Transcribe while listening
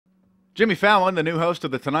Jimmy Fallon, the new host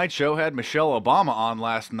of The Tonight Show, had Michelle Obama on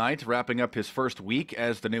last night, wrapping up his first week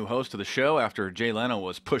as the new host of the show after Jay Leno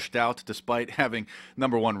was pushed out despite having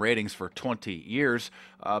 #1 ratings for 20 years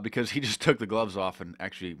because he just took the gloves off and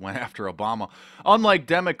actually went after Obama. Unlike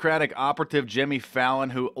Democratic operative Jimmy Fallon,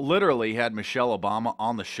 who literally had Michelle Obama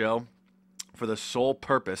on the show for the sole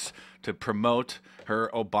purpose to promote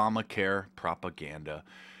her Obamacare propaganda.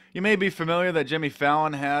 You may be familiar that Jimmy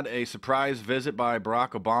Fallon had a surprise visit by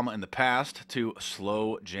Barack Obama in the past to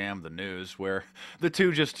Slow Jam the News, where the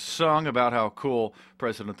two just sung about how cool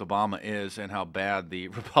President Obama is and how bad the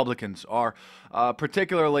Republicans are,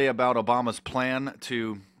 particularly about Obama's plan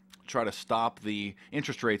to try to stop the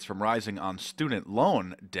interest rates from rising on student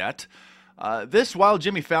loan debt. This while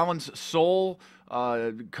Jimmy Fallon's sole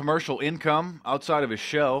commercial income outside of his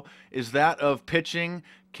show is that of pitching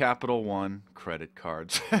Capital One credit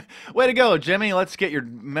cards. Way to go, Jimmy. Let's get your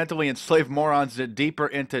mentally enslaved morons deeper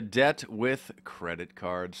into debt with credit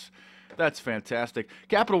cards. That's fantastic.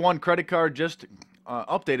 Capital One credit card just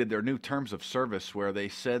updated their new terms of service where they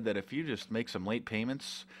said that if you just make some late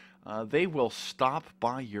payments, they will stop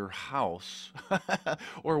by your house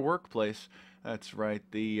or workplace. That's right.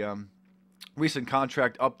 The recent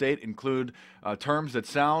contract update include terms that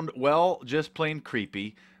sound, well, just plain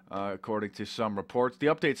creepy. According to some reports, the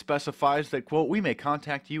update specifies that, quote, we may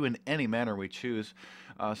contact you in any manner we choose,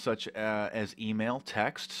 such as email,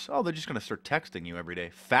 texts. Oh, they're just going to start texting you every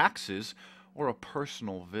day. Faxes or a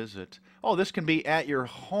personal visit. Oh, this can be at your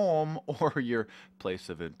home or your place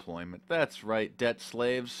of employment. That's right, debt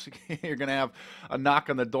slaves. You're going to have a knock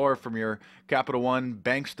on the door from your Capital One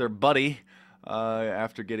bankster buddy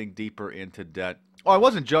after getting deeper into debt. Oh, I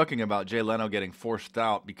wasn't joking about Jay Leno getting forced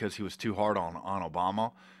out because he was too hard on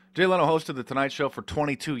Obama. Jay Leno hosted The Tonight Show for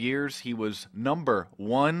 22 years. He was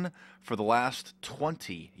 #1 for the last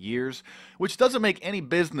 20 years, which doesn't make any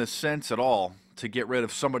business sense at all to get rid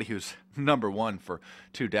of somebody who's #1 for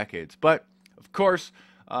 2 decades. But, of course,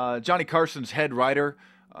 Johnny Carson's head writer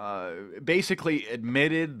basically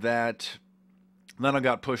admitted that Leno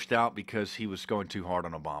got pushed out because he was going too hard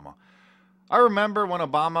on Obama. I remember when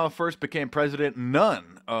Obama first became president,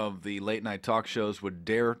 none of the late-night talk shows would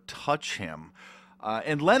dare touch him.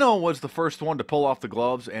 And Leno was the first one to pull off the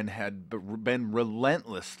gloves and had been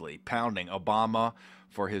relentlessly pounding Obama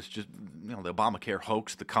for his the Obamacare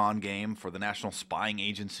hoax, the con game, for the National Spying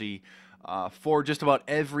Agency, for just about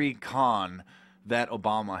every con that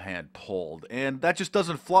Obama had pulled. And that just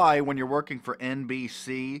doesn't fly when you're working for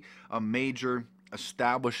NBC, a major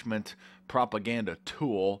establishment propaganda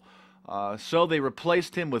tool. So they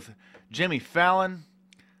replaced him with Jimmy Fallon.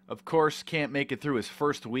 Of course, can't make it through his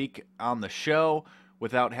first week on the show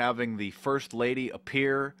without having the First Lady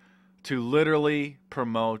appear to literally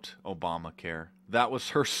promote Obamacare. That was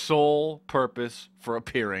her sole purpose for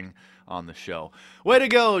appearing on the show. Way to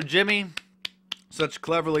go, Jimmy. Such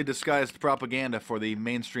cleverly disguised propaganda for the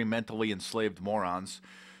mainstream mentally enslaved morons.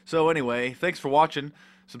 So anyway, thanks for watching.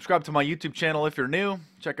 Subscribe to my YouTube channel if you're new.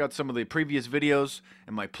 Check out some of the previous videos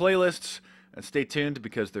and my playlists. And stay tuned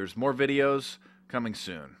because there's more videos coming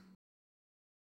soon.